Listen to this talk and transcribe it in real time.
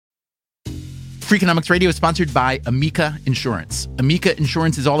Freakonomics Radio is sponsored by Amica Insurance. Amica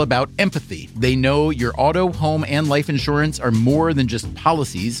Insurance is all about empathy. They know your auto, home, and life insurance are more than just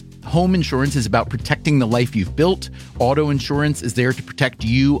policies. Home insurance is about protecting the life you've built. Auto insurance is there to protect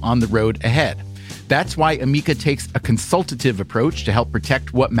you on the road ahead. That's why Amica takes a consultative approach to help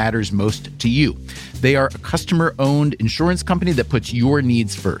protect what matters most to you. They are a customer-owned insurance company that puts your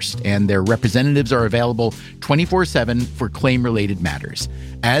needs first, and their representatives are available 24/7 for claim-related matters.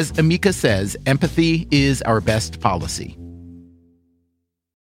 As Amica says, empathy is our best policy.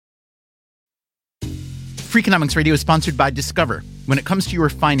 Freakonomics Radio is sponsored by Discover. When it comes to your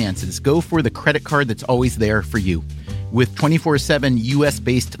finances, go for the credit card that's always there for you. With 24/7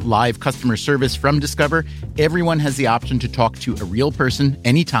 U.S.-based live customer service from Discover, everyone has the option to talk to a real person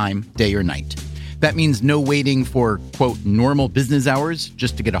anytime, day or night. That means no waiting for, quote, normal business hours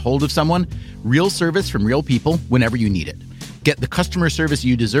just to get a hold of someone. Real service from real people whenever you need it. Get the customer service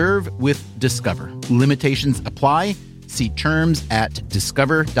you deserve with Discover. Limitations apply. See terms at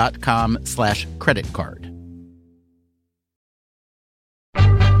discover.com/credit card.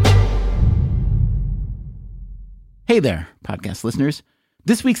 Hey there, podcast listeners.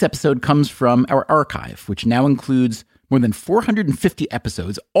 This week's episode comes from our archive, which now includes more than 450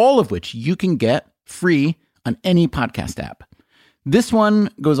 episodes, all of which you can get free on any podcast app. This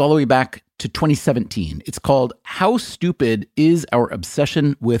one goes all the way back to 2017. It's called How Stupid is Our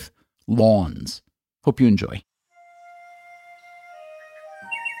Obsession with Lawns? Hope you enjoy.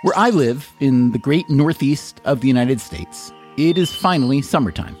 Where I live, in the great Northeast of the United States, it is finally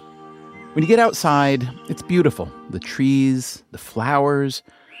summertime. When you get outside, it's beautiful. The trees, the flowers,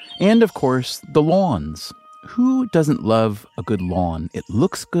 and of course, the lawns. Who doesn't love a good lawn? It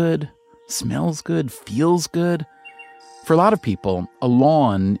looks good, smells good, feels good. For a lot of people, a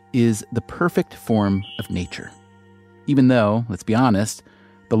lawn is the perfect form of nature. Even though, let's be honest,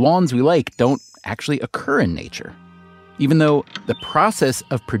 the lawns we like don't actually occur in nature. Even though the process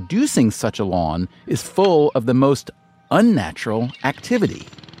of producing such a lawn is full of the most unnatural activity.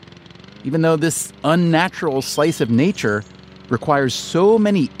 Even though this unnatural slice of nature requires so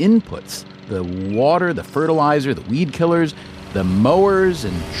many inputs, the water, the fertilizer, the weed killers, the mowers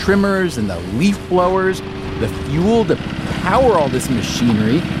and trimmers and the leaf blowers, the fuel to power all this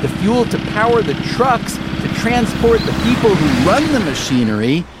machinery, the fuel to power the trucks, to transport the people who run the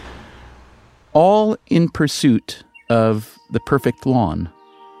machinery, all in pursuit of the perfect lawn.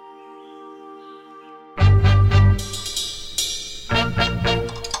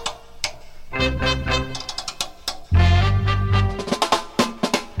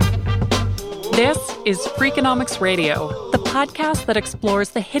 This is Freakonomics Radio, the podcast that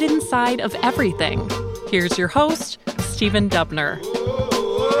explores the hidden side of everything. Here's your host, Stephen Dubner.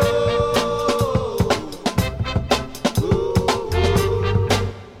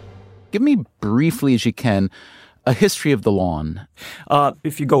 Give me briefly, as you can, a history of the lawn.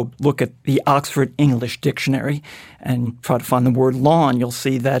 If you go look at the Oxford English Dictionary and try to find the word lawn, you'll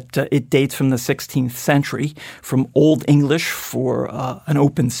see that it dates from the 16th century, from Old English for an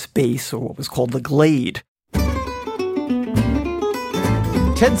open space, or what was called the glade.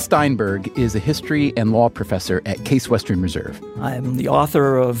 Ted Steinberg is a history and law professor at Case Western Reserve. I'm the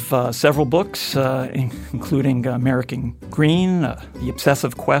author of several books, including American Green, The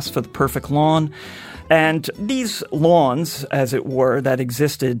Obsessive Quest for the Perfect Lawn. And these lawns, as it were, that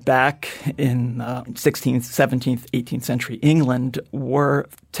existed back in 16th, 17th, 18th century England were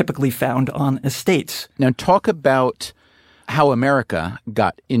typically found on estates. Now, talk about how America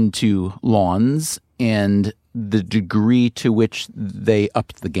got into lawns and the degree to which they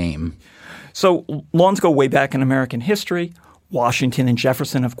upped the game. So lawns go way back in American history. Washington and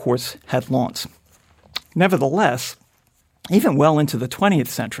Jefferson, of course, had lawns. Nevertheless, even well into the 20th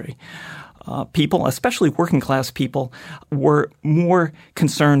century, people, especially working class people, were more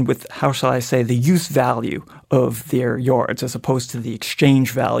concerned with, how shall I say, the use value of their yards as opposed to the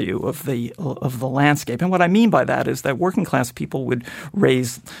exchange value of the landscape. And what I mean by that is that working class people would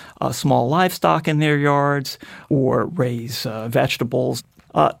raise small livestock in their yards or raise vegetables.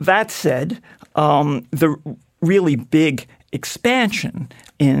 That said, the really big expansion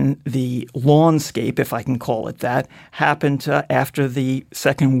in the lawnscape, if I can call it that, happened after the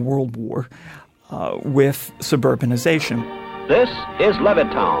Second World War with suburbanization. This is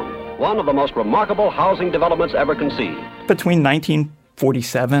Levittown, one of the most remarkable housing developments ever conceived. Between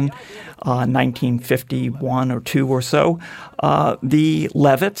 1947, 1951 or 2 or so, the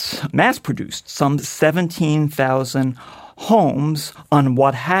Levitts mass-produced some 17,000 homes on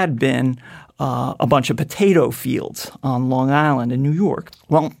what had been a bunch of potato fields on Long Island in New York.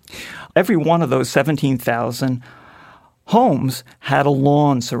 Well, every one of those 17,000 homes had a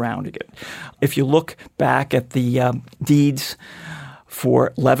lawn surrounding it. If you look back at the deeds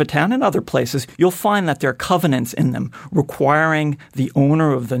for Levittown and other places, you'll find that there are covenants in them requiring the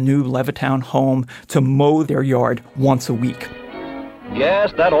owner of the new Levittown home to mow their yard once a week.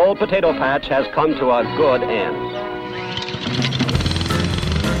 Yes, that old potato patch has come to a good end.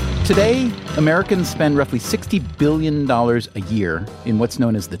 Today, Americans spend roughly $60 billion a year in what's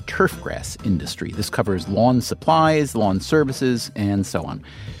known as the turfgrass industry. This covers lawn supplies, lawn services, and so on.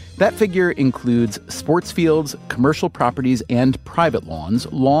 That figure includes sports fields, commercial properties, and private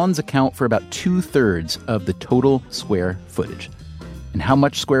lawns. Lawns account for about 2/3 of the total square footage. And how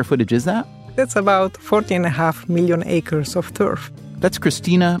much square footage is that? That's about 40.5 million acres of turf. That's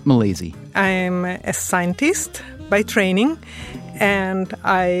Christina Milesi. I'm a scientist by training, and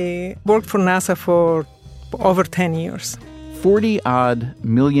I worked for NASA for over 10 years. 40-odd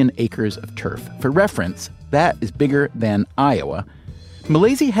million acres of turf. For reference, that is bigger than Iowa.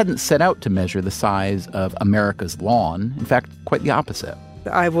 Milesi hadn't set out to measure the size of America's lawn. In fact, quite the opposite.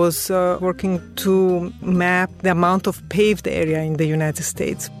 I was working to map the amount of paved area in the United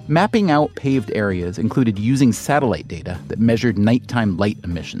States. Mapping out paved areas included using satellite data that measured nighttime light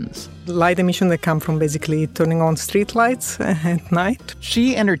emissions. Light emission that come from basically turning on street lights at night.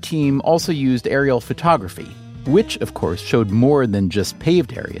 She and her team also used aerial photography, which, of course, showed more than just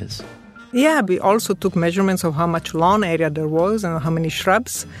paved areas. Yeah, we also took measurements of how much lawn area there was and how many shrub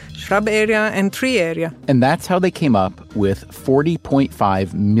area and tree area. And that's how they came up with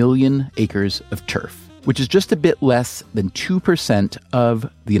 40.5 million acres of turf, which is just a bit less than 2% of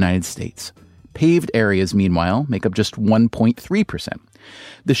the United States. Paved areas, meanwhile, make up just 1.3%.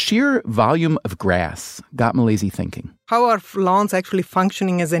 The sheer volume of grass got Milesi thinking. How are lawns actually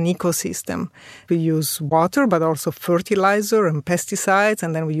functioning as an ecosystem? We use water, but also fertilizer and pesticides,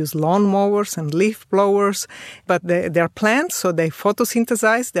 and then we use lawn mowers and leaf blowers. But they're plants, so they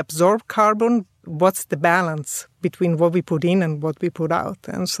photosynthesize, they absorb carbon. What's the balance between what we put in and what we put out?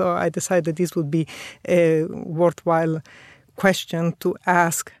 And so I decided this would be a worthwhile question to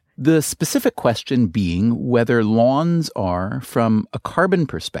ask. The specific question being whether lawns are, from a carbon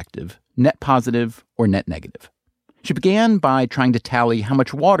perspective, net positive or net negative. She began by trying to tally how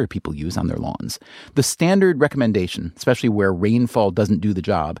much water people use on their lawns. The standard recommendation, especially where rainfall doesn't do the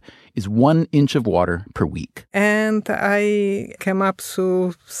job, is 1 inch of water per week. And I came up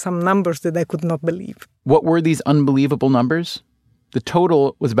to some numbers that I could not believe. What were these unbelievable numbers? The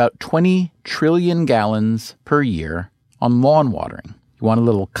total was about 20 trillion gallons per year on lawn watering. You want a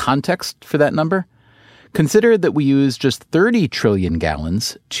little context for that number? Consider that we use just 30 trillion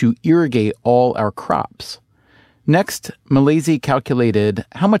gallons to irrigate all our crops. Next, Milesi calculated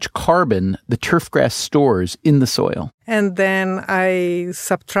how much carbon the turfgrass stores in the soil. And then I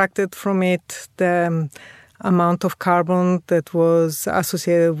subtracted from it the amount of carbon that was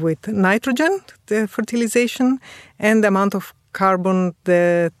associated with nitrogen, the fertilization, and the amount of carbon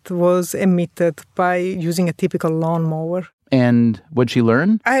that was emitted by using a typical lawnmower. And what'd she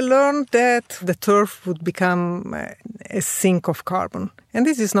learn? I learned that the turf would become a sink of carbon. And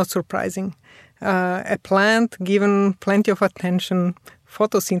this is not surprising. A plant, given plenty of attention,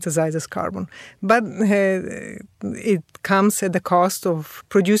 photosynthesizes carbon. But it comes at the cost of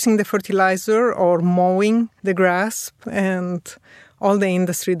producing the fertilizer or mowing the grass and all the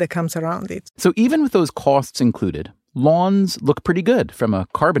industry that comes around it. So even with those costs included, lawns look pretty good from a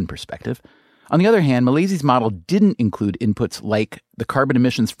carbon perspective. On the other hand, Milesi's model didn't include inputs like the carbon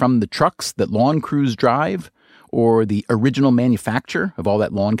emissions from the trucks that lawn crews drive or the original manufacture of all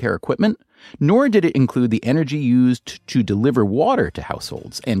that lawn care equipment, nor did it include the energy used to deliver water to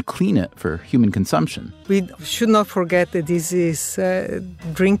households and clean it for human consumption. We should not forget that this is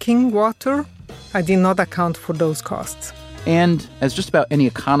drinking water. I did not account for those costs. And as just about any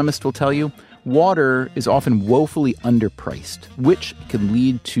economist will tell you, water is often woefully underpriced, which can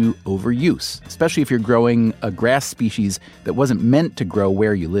lead to overuse, especially if you're growing a grass species that wasn't meant to grow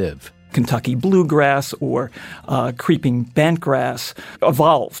where you live. Kentucky bluegrass or creeping bentgrass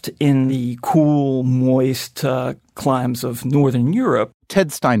evolved in the cool, moist climes of northern Europe.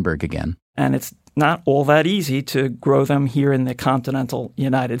 Ted Steinberg again. And it's not all that easy to grow them here in the continental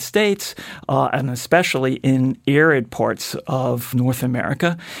United States, and especially in arid parts of North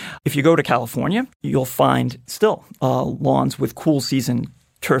America. If you go to California, you'll find still lawns with cool season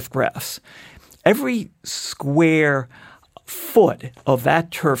turf grass. Every square foot of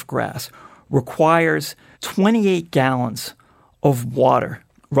that turf grass requires 28 gallons of water,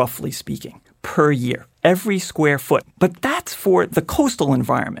 roughly speaking, per year. Every square foot. But that's for the coastal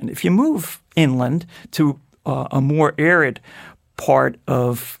environment. If you move inland to a more arid part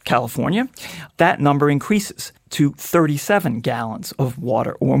of California, that number increases to 37 gallons of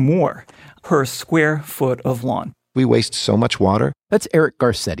water or more per square foot of lawn. We waste so much water. That's Eric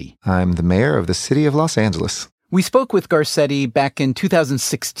Garcetti. I'm the mayor of the city of Los Angeles. We spoke with Garcetti back in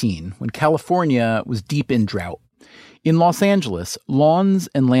 2016 when California was deep in drought. In Los Angeles, lawns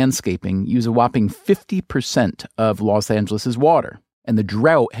and landscaping use a whopping 50% of Los Angeles' water, and the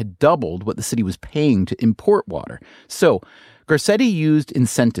drought had doubled what the city was paying to import water. So Garcetti used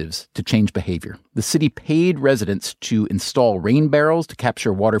incentives to change behavior. The city paid residents to install rain barrels to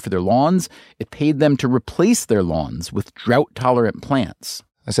capture water for their lawns. It paid them to replace their lawns with drought-tolerant plants.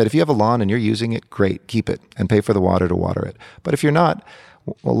 I said, if you have a lawn and you're using it, great, keep it and pay for the water to water it. But if you're not,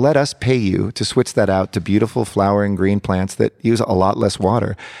 well, let us pay you to switch that out to beautiful flowering green plants that use a lot less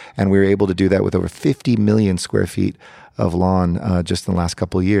water. And we were able to do that with over 50 million square feet of lawn just in the last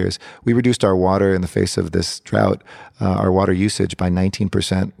couple of years. We reduced our water in the face of this drought, our water usage by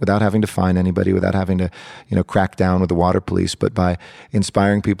 19% without having to fine anybody, without having to, crack down with the water police, but by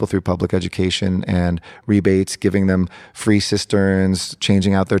inspiring people through public education and rebates, giving them free cisterns,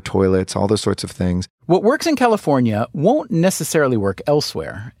 changing out their toilets, all those sorts of things. What works in California won't necessarily work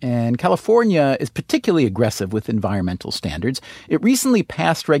elsewhere, and California is particularly aggressive with environmental standards. It recently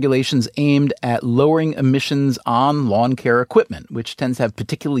passed regulations aimed at lowering emissions on lawn care equipment, which tends to have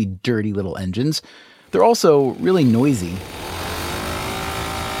particularly dirty little engines. They're also really noisy.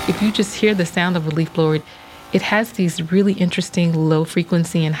 If you just hear the sound of a leaf blower, it has these really interesting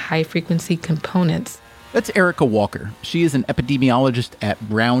low-frequency and high-frequency components. That's Erica Walker. She is an epidemiologist at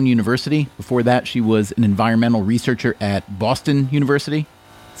Brown University. Before that, she was an environmental researcher at Boston University.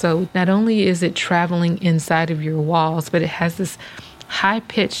 So not only is it traveling inside of your walls, but it has this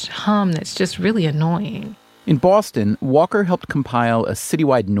high-pitched hum that's just really annoying. In Boston, Walker helped compile a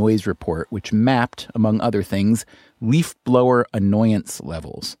citywide noise report which mapped, among other things, leaf blower annoyance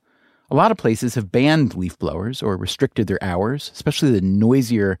levels. A lot of places have banned leaf blowers or restricted their hours, especially the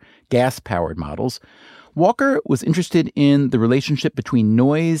noisier gas-powered models. Walker was interested in the relationship between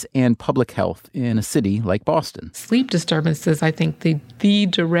noise and public health in a city like Boston. Sleep disturbances, I think, the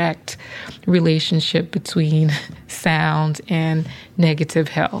direct relationship between sound and negative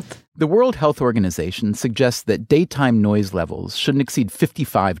health. The World Health Organization suggests that daytime noise levels shouldn't exceed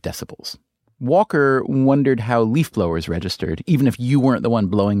 55 decibels. Walker wondered how leaf blowers registered, even if you weren't the one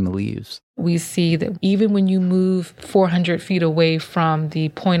blowing the leaves. We see that even when you move 400 feet away from the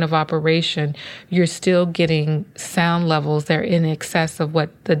point of operation, you're still getting sound levels that are in excess of what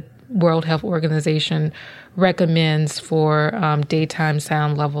the World Health Organization recommends for daytime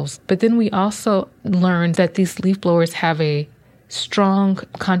sound levels. But then we also learned that these leaf blowers have a strong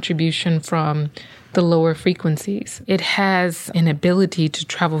contribution from the lower frequencies. It has an ability to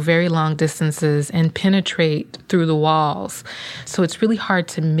travel very long distances and penetrate through the walls. So it's really hard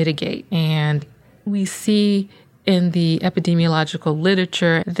to mitigate. And we see in the epidemiological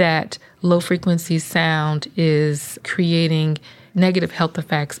literature that low frequency sound is creating negative health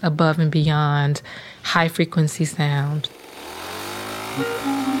effects above and beyond high frequency sound.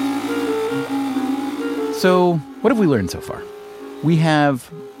 So what have we learned so far? We have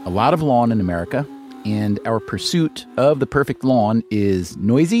a lot of lawn in America, and our pursuit of the perfect lawn is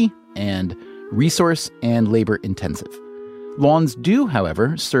noisy and resource and labor intensive. Lawns do,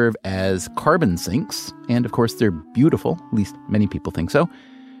 however, serve as carbon sinks, and of course they're beautiful, at least many people think so,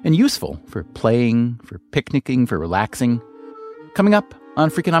 and useful for playing, for picnicking, for relaxing. Coming up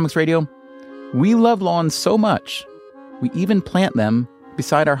on Freakonomics Radio, we love lawns so much, we even plant them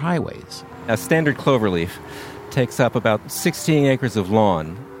beside our highways. A standard cloverleaf takes up about 16 acres of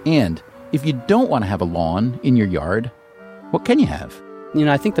lawn. And if you don't want to have a lawn in your yard, what can you have?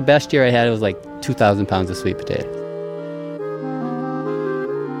 I think the best year I had, it was like 2,000 pounds of sweet potato.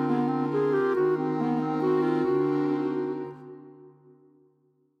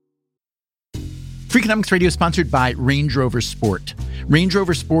 Freakonomics Radio is sponsored by Range Rover Sport. Range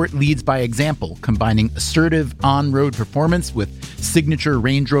Rover Sport leads by example, combining assertive on-road performance with signature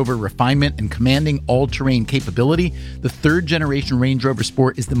Range Rover refinement and commanding all-terrain capability. The third-generation Range Rover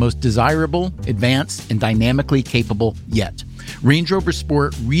Sport is the most desirable, advanced, and dynamically capable yet. Range Rover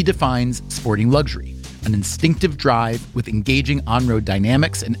Sport redefines sporting luxury, an instinctive drive with engaging on-road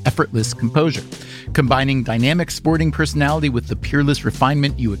dynamics and effortless composure. Combining dynamic sporting personality with the peerless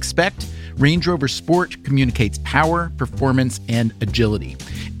refinement you expect, Range Rover Sport communicates power, performance, and agility.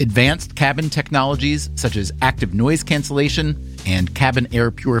 Advanced cabin technologies such as active noise cancellation and cabin air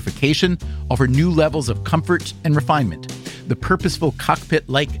purification offer new levels of comfort and refinement. The purposeful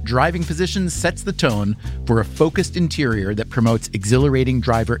cockpit-like driving position sets the tone for a focused interior that promotes exhilarating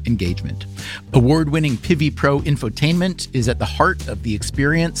driver engagement. Award-winning Pivi Pro infotainment is at the heart of the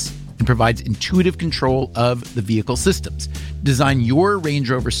experience and provides intuitive control of the vehicle systems. Design your Range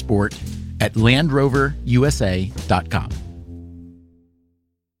Rover Sport at LandRoverUSA.com.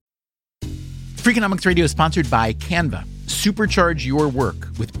 Freakonomics Radio is sponsored by Canva. Supercharge your work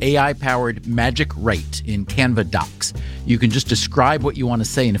with AI-powered Magic Write in Canva Docs. You can just describe what you want to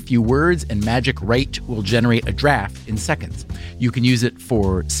say in a few words, and Magic Write will generate a draft in seconds. You can use it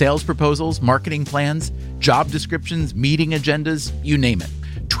for sales proposals, marketing plans, job descriptions, meeting agendas, you name it.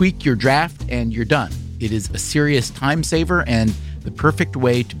 Tweak your draft and you're done. It is a serious time saver and the perfect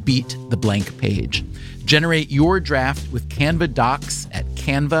way to beat the blank page. Generate your draft with Canva Docs at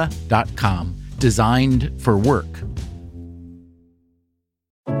canva.com. Designed for work.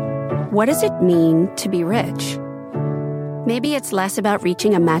 What does it mean to be rich? Maybe it's less about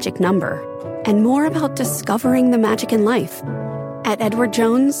reaching a magic number and more about discovering the magic in life. At Edward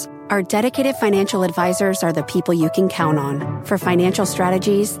Jones, our dedicated financial advisors are the people you can count on for financial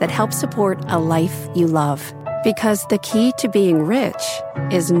strategies that help support a life you love. Because the key to being rich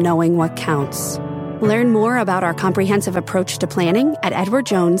is knowing what counts. Learn more about our comprehensive approach to planning at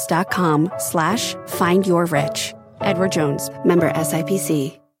edwardjones.com/findyourrich. Edward Jones, member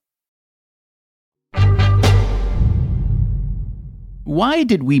SIPC. Why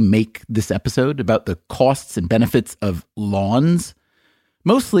did we make this episode about the costs and benefits of lawns?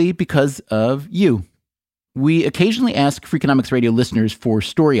 Mostly because of you. We occasionally ask Freakonomics Radio listeners for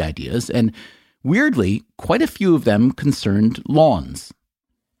story ideas, and weirdly, quite a few of them concerned lawns.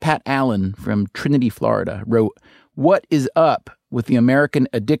 Pat Allen from Trinity, Florida wrote, "What is up with the American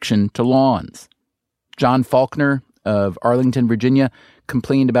addiction to lawns?" John Faulkner of Arlington, Virginia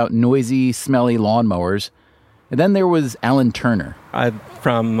complained about noisy, smelly lawnmowers. And then there was Alan Turner. I'm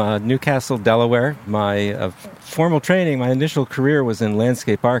from Newcastle, Delaware. My formal training, my initial career was in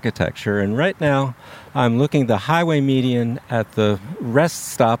landscape architecture. And right now, I'm looking the highway median at the rest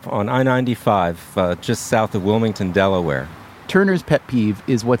stop on I-95, just south of Wilmington, Delaware. Turner's pet peeve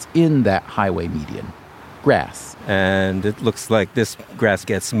is what's in that highway median. Grass. And it looks like this grass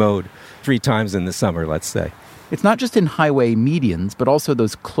gets mowed 3 times in the summer, let's say. It's not just in highway medians, but also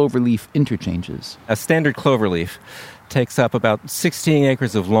those cloverleaf interchanges. A standard cloverleaf takes up about 16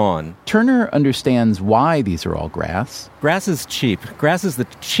 acres of lawn. Turner understands why these are all grass. Grass is cheap. Grass is the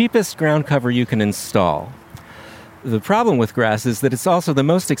cheapest ground cover you can install. The problem with grass is that it's also the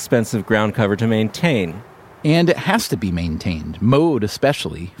most expensive ground cover to maintain. And it has to be maintained, mowed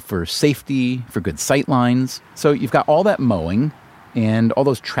especially, for safety, for good sight lines. So you've got all that mowing and all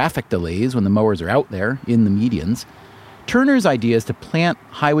those traffic delays when the mowers are out there in the medians. Turner's idea is to plant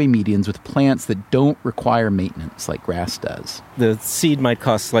highway medians with plants that don't require maintenance like grass does. The seed might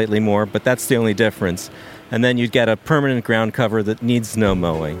cost slightly more, but that's the only difference. And then you'd get a permanent ground cover that needs no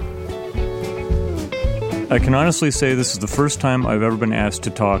mowing. I can honestly say this is the first time I've ever been asked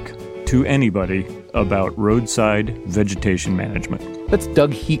to talk to anybody about roadside vegetation management. That's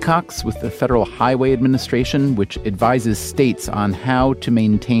Doug Hecox with the Federal Highway Administration, which advises states on how to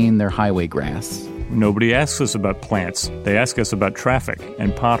maintain their highway grass. Nobody asks us about plants. They ask us about traffic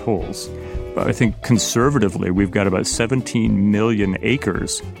and potholes. I think conservatively, we've got about 17 million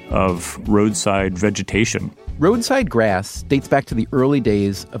acres of roadside vegetation. Roadside grass dates back to the early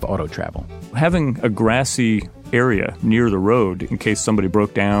days of auto travel. Having a grassy area near the road in case somebody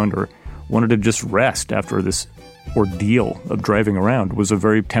broke down or wanted to just rest after this ordeal of driving around was a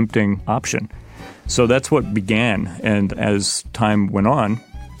very tempting option. So that's what began, and as time went on,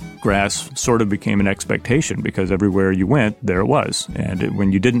 grass sort of became an expectation because everywhere you went, there it was. And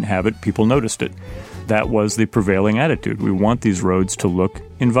when you didn't have it, people noticed it. That was the prevailing attitude. We want these roads to look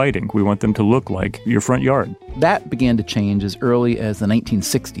inviting. We want them to look like your front yard. That began to change as early as the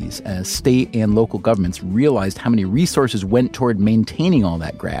 1960s as state and local governments realized how many resources went toward maintaining all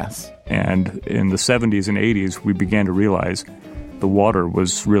that grass. And in the 70s and 80s, we began to realize the water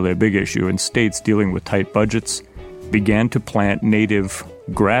was really a big issue, and states dealing with tight budgets began to plant native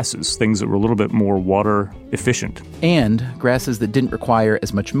grasses, things that were a little bit more water efficient. And grasses that didn't require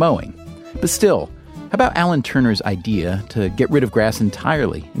as much mowing. But still, how about Alan Turner's idea to get rid of grass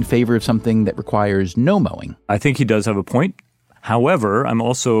entirely in favor of something that requires no mowing? I think he does have a point. However, I'm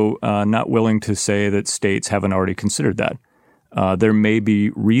also not willing to say that states haven't already considered that. There may be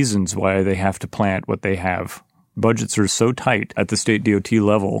reasons why they have to plant what they have. Budgets are so tight at the state DOT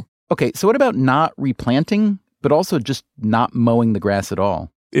level. Okay, so what about not replanting, but also just not mowing the grass at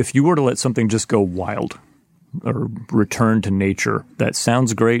all? If you were to let something just go wild or return to nature, that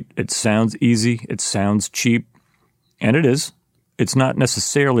sounds great. It sounds easy. It sounds cheap. And it is. It's not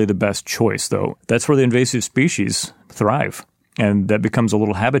necessarily the best choice, though. That's where the invasive species thrive. And that becomes a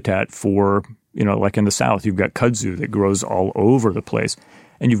little habitat for, like in the South, you've got kudzu that grows all over the place.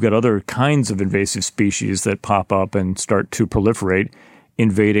 And you've got other kinds of invasive species that pop up and start to proliferate,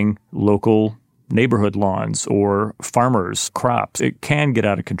 invading local neighborhood lawns or farmers' crops. It can get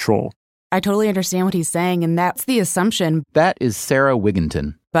out of control. I totally understand what he's saying, and that's the assumption. That is Sarah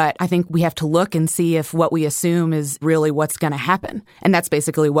Wigginton. But I think we have to look and see if what we assume is really what's going to happen. And that's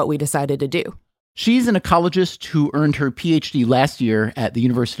basically what we decided to do. She's an ecologist who earned her PhD last year at the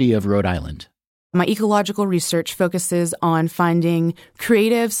University of Rhode Island. My ecological research focuses on finding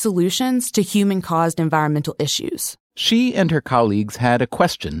creative solutions to human-caused environmental issues. She and her colleagues had a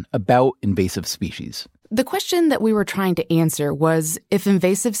question about invasive species. The question that we were trying to answer was if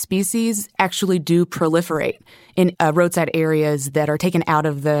invasive species actually do proliferate in roadside areas that are taken out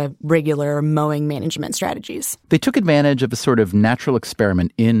of the regular mowing management strategies. They took advantage of a sort of natural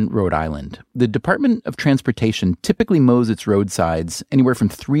experiment in Rhode Island. The Department of Transportation typically mows its roadsides anywhere from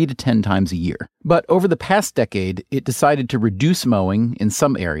 3 to 10 times a year. But over the past decade, it decided to reduce mowing in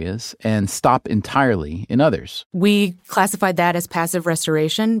some areas and stop entirely in others. We classified that as passive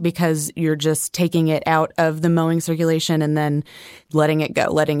restoration because you're just taking it out of the mowing circulation and then letting it go,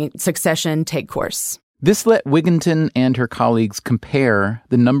 letting succession take course. This let Wigginton and her colleagues compare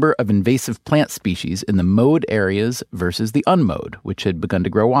the number of invasive plant species in the mowed areas versus the unmowed, which had begun to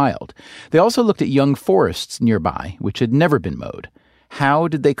grow wild. They also looked at young forests nearby, which had never been mowed. How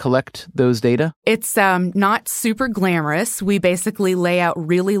did they collect those data? It's not super glamorous. We basically lay out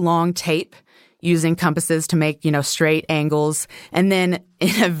really long tape using compasses to make, straight angles. And then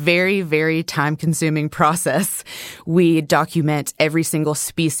in a very, very time-consuming process, we document every single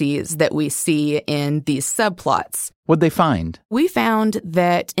species that we see in these subplots. What'd they find? We found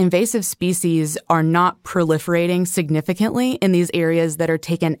that invasive species are not proliferating significantly in these areas that are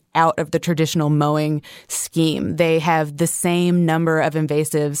taken out of the traditional mowing scheme. They have the same number of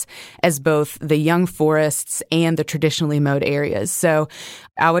invasives as both the young forests and the traditionally mowed areas. So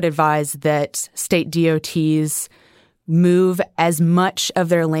I would advise that state DOTs move as much of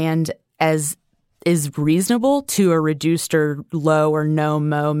their land as is reasonable to a reduced or low or no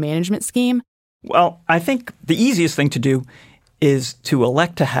mow management scheme. Well, I think the easiest thing to do is to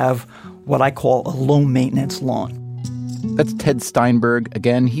elect to have what I call a low-maintenance lawn. That's Ted Steinberg.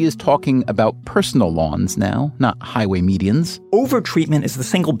 Again, he is talking about personal lawns now, not highway medians. Overtreatment is the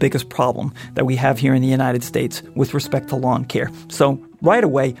single biggest problem that we have here in the United States with respect to lawn care. So right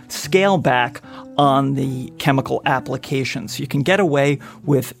away, scale back on the chemical applications. You can get away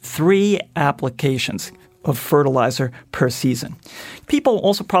with 3 applications of fertilizer per season. People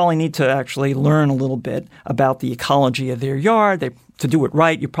also probably need to actually learn a little bit about the ecology of their yard. To do it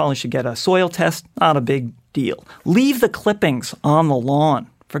right, you probably should get a soil test. Not a big deal. Leave the clippings on the lawn,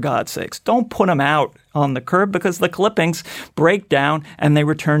 for God's sakes. Don't put them out on the curb because the clippings break down and they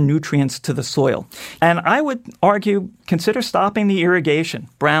return nutrients to the soil. And I would argue, consider stopping the irrigation.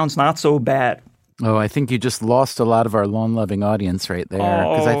 Brown's not so bad. Oh, I think you just lost a lot of our lawn-loving audience right there.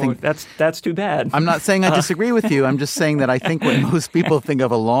 I think that's too bad. I'm not saying I disagree with you. I'm just saying that I think when most people think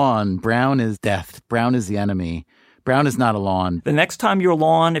of a lawn, brown is death. Brown is the enemy. Brown is not a lawn. The next time your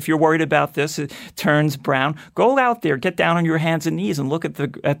lawn, if you're worried about this, it turns brown, go out there, get down on your hands and knees and look at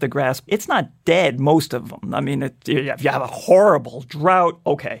the grass. It's not dead, most of them. I mean, if you have a horrible drought,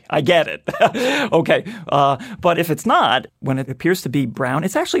 okay, I get it. Okay. But if it's not, when it appears to be brown,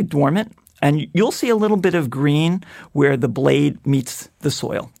 it's actually dormant. And you'll see a little bit of green where the blade meets the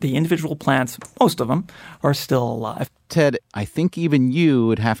soil. The individual plants, most of them, are still alive. Ted, I think even you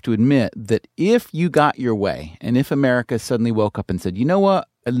would have to admit that if you got your way and if America suddenly woke up and said, you know what,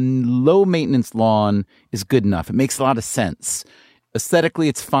 a low-maintenance lawn is good enough. It makes a lot of sense. Aesthetically,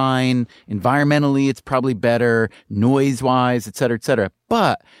 it's fine. Environmentally, it's probably better. Noise-wise, et cetera,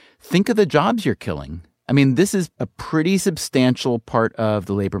 but think of the jobs you're killing. I mean, this is a pretty substantial part of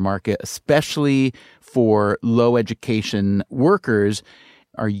the labor market, especially for low education workers.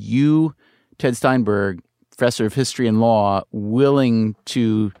 Are you, Ted Steinberg, professor of history and law, willing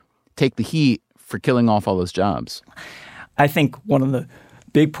to take the heat for killing off all those jobs? I think one of the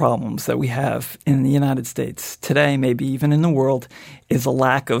big problems that we have in the United States today, maybe even in the world, is a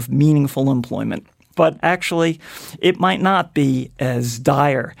lack of meaningful employment. But actually, it might not be as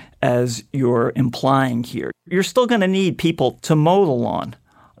dire as you're implying here. You're still going to need people to mow the lawn.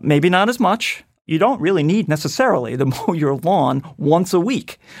 Maybe not as much. You don't really need necessarily to mow your lawn once a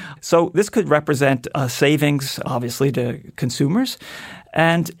week. So this could represent a savings, obviously, to consumers.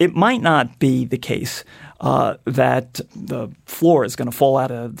 And it might not be the case that the floor is going to fall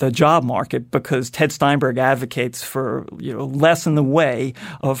out of the job market because Ted Steinberg advocates for less in the way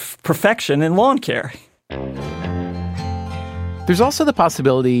of perfection in lawn care. There's also the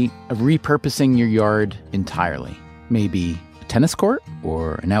possibility of repurposing your yard entirely. Maybe a tennis court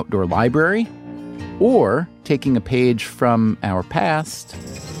or an outdoor library, or taking a page from our past.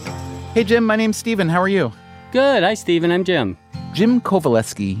 Hey, Jim, my name's Steven. How are you? Good. Hi, Steven. I'm Jim. Jim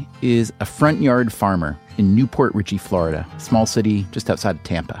Kowaleski is a front yard farmer in Newport Richey, Florida, a small city just outside of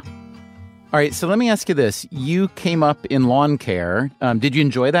Tampa. All right, so let me ask you this. You came up in lawn care. Did you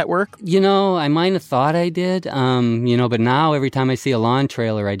enjoy that work? I might have thought I did, but now every time I see a lawn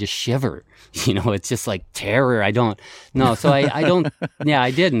trailer, I just shiver. It's just like terror. I don't. No, so I don't. Yeah,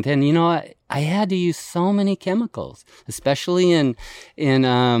 I didn't. And, I had to use so many chemicals, especially in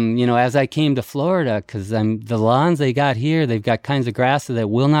as I came to Florida, because the lawns they got here, they've got kinds of grasses that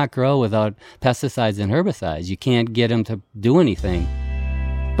will not grow without pesticides and herbicides. You can't get them to do anything.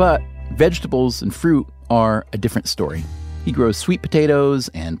 But vegetables and fruit are a different story. He grows sweet potatoes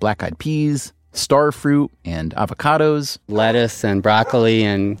and black-eyed peas, star fruit and avocados, lettuce and broccoli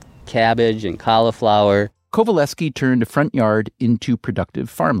and cabbage and cauliflower. Kowaleski turned a front yard into productive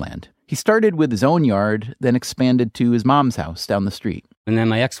farmland. He started with his own yard, then expanded to his mom's house down the street. And then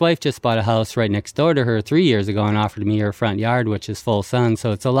my ex-wife just bought a house right next door to her 3 years ago and offered me her front yard, which is full sun.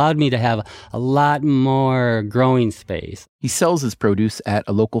 So it's allowed me to have a lot more growing space. He sells his produce at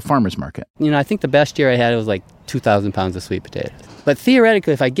a local farmer's market. I think the best year I had was like 2,000 pounds of sweet potatoes. But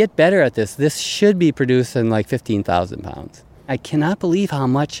theoretically, if I get better at this should be producing like 15,000 pounds. I cannot believe how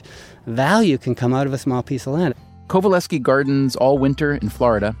much value can come out of a small piece of land. Kowaleski gardens all winter in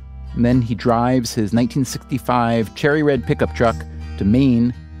Florida, and then he drives his 1965 cherry red pickup truck to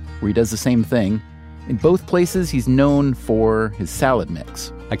Maine, where he does the same thing. In both places, he's known for his salad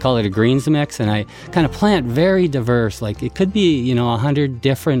mix. I call it a greens mix, and I kind of plant very diverse. Like it could be, 100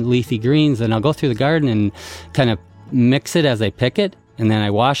 different leafy greens, and I'll go through the garden and kind of mix it as I pick it. And then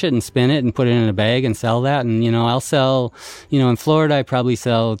I wash it and spin it and put it in a bag and sell that. And, I'll sell, in Florida, I probably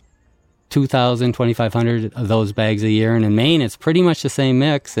sell 2,000, 2,500 of those bags a year. And in Maine, it's pretty much the same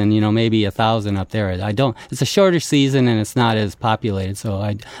mix and, maybe 1,000 up there. It's a shorter season and it's not as populated. So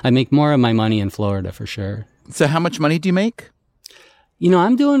I make more of my money in Florida for sure. So how much money do you make?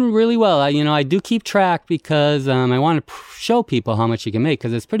 I'm doing really well. I do keep track because I want to show people how much you can make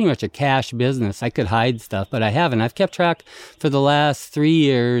because it's pretty much a cash business. I could hide stuff, but I haven't. I've kept track for the last 3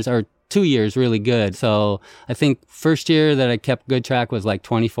 years or 2 years really good. So I think first year that I kept good track was like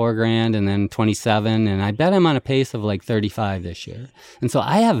 24 grand and then 27. And I bet I'm on a pace of like 35 this year. And so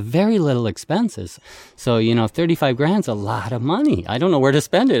I have very little expenses. So, 35 grand's a lot of money. I don't know where to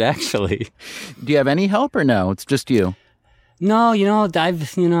spend it actually. Do you have any help or no? It's just you? No,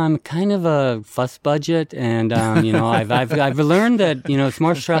 I'm kind of a fuss budget, and I've learned that it's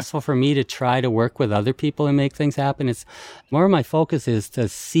more stressful for me to try to work with other people and make things happen. It's more of my focus is to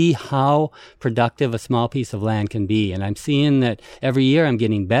see how productive a small piece of land can be, and I'm seeing that every year I'm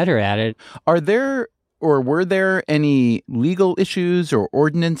getting better at it. Were there any legal issues or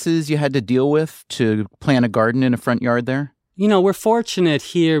ordinances you had to deal with to plant a garden in a front yard there? We're fortunate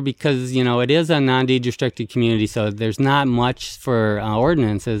here because, it is a non-deed restricted community, so there's not much for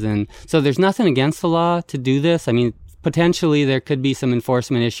ordinances. And so there's nothing against the law to do this. I mean, potentially there could be some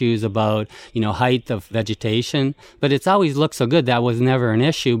enforcement issues about, height of vegetation, but it's always looked so good. That was never an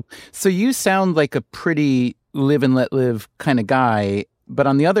issue. So you sound like a pretty live and let live kind of guy. But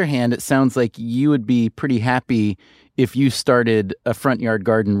on the other hand, it sounds like you would be pretty happy if you started a front yard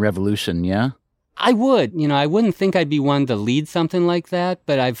garden revolution, yeah? I would. I wouldn't think I'd be one to lead something like that,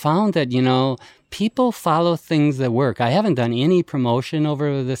 but I've found that, people follow things that work. I haven't done any promotion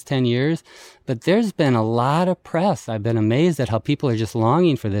over this 10 years, but there's been a lot of press. I've been amazed at how people are just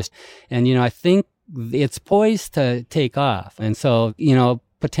longing for this. And, I think it's poised to take off. And so,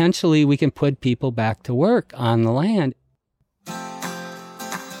 potentially we can put people back to work on the land.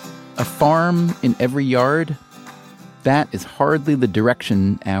 A farm in every yard? That is hardly the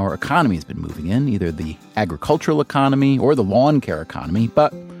direction our economy has been moving in, either the agricultural economy or the lawn care economy.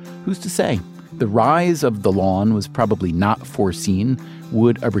 But who's to say? The rise of the lawn was probably not foreseen.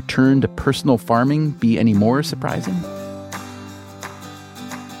 Would a return to personal farming be any more surprising?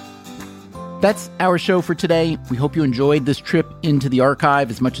 That's our show for today. We hope you enjoyed this trip into the archive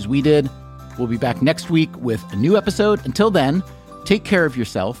as much as we did. We'll be back next week with a new episode. Until then, take care of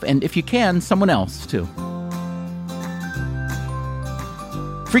yourself, and if you can, someone else too.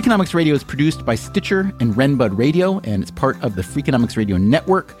 Freakonomics Radio is produced by Stitcher and Renbud Radio, and it's part of the Freakonomics Radio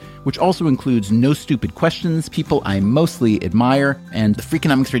Network, which also includes No Stupid Questions, People I Mostly Admire, and the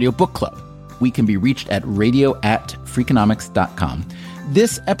Freakonomics Radio Book Club. we can be reached at radio@freakonomics.com.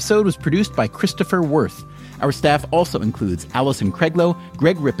 This episode was produced by Christopher Worth. Our staff also includes Allison Craiglow,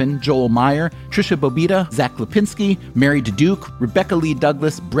 Greg Rippin, Joel Meyer, Trisha Bobita, Zach Lipinski, Mary Duduke, Rebecca Lee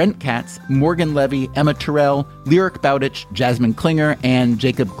Douglas, Brent Katz, Morgan Levy, Emma Terrell, Lyric Bowditch, Jasmine Klinger, and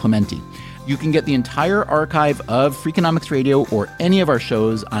Jacob Clementi. You can get the entire archive of Freakonomics Radio or any of our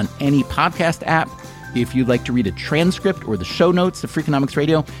shows on any podcast app. If you'd like to read a transcript or the show notes of Freakonomics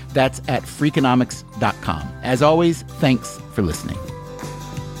Radio, that's at freakonomics.com. As always, thanks for listening.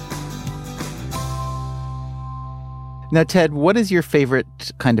 Now, Ted, what is your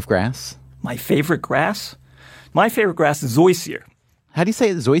favorite kind of grass? My favorite grass? My favorite grass is zoysia. How do you say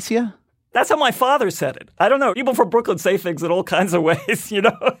it, zoysia? That's how my father said it. I don't know. People from Brooklyn say things in all kinds of ways, you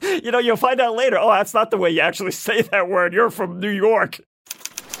know. You'll find out later, oh, that's not the way you actually say that word. You're from New York.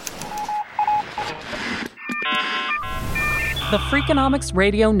 The Freakonomics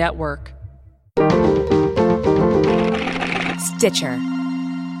Radio Network. Stitcher.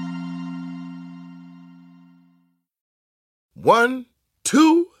 1,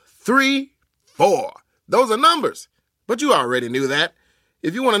 2, 3, 4. Those are numbers. But you already knew that.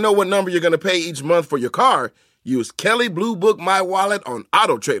 If you want to know what number you're going to pay each month for your car, use Kelley Blue Book My Wallet on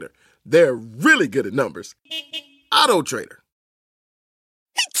Auto Trader. They're really good at numbers. Auto Trader.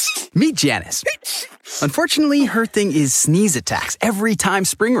 Meet Janice. Unfortunately, her thing is sneeze attacks every time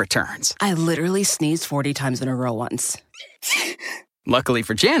spring returns. I literally sneezed 40 times in a row once. Luckily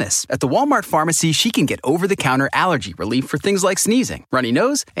for Janice, at the Walmart pharmacy, she can get over-the-counter allergy relief for things like sneezing, runny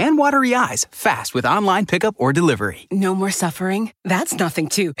nose, and watery eyes fast with online pickup or delivery. No more suffering? That's nothing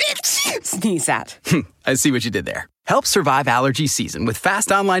to sneeze at. I see what you did there. Help survive allergy season with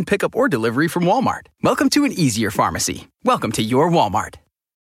fast online pickup or delivery from Walmart. Welcome to an easier pharmacy. Welcome to your Walmart.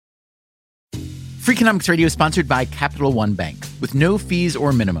 Freakonomics Radio is sponsored by Capital One Bank. With no fees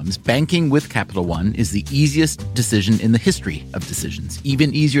or minimums, banking with Capital One is the easiest decision in the history of decisions,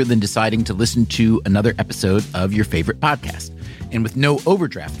 even easier than deciding to listen to another episode of your favorite podcast. And with no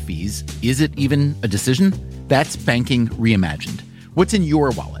overdraft fees, is it even a decision? That's banking reimagined. What's in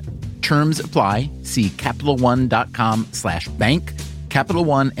your wallet? Terms apply. See CapitalOne.com/bank. Capital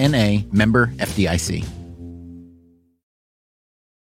One N.A. member FDIC.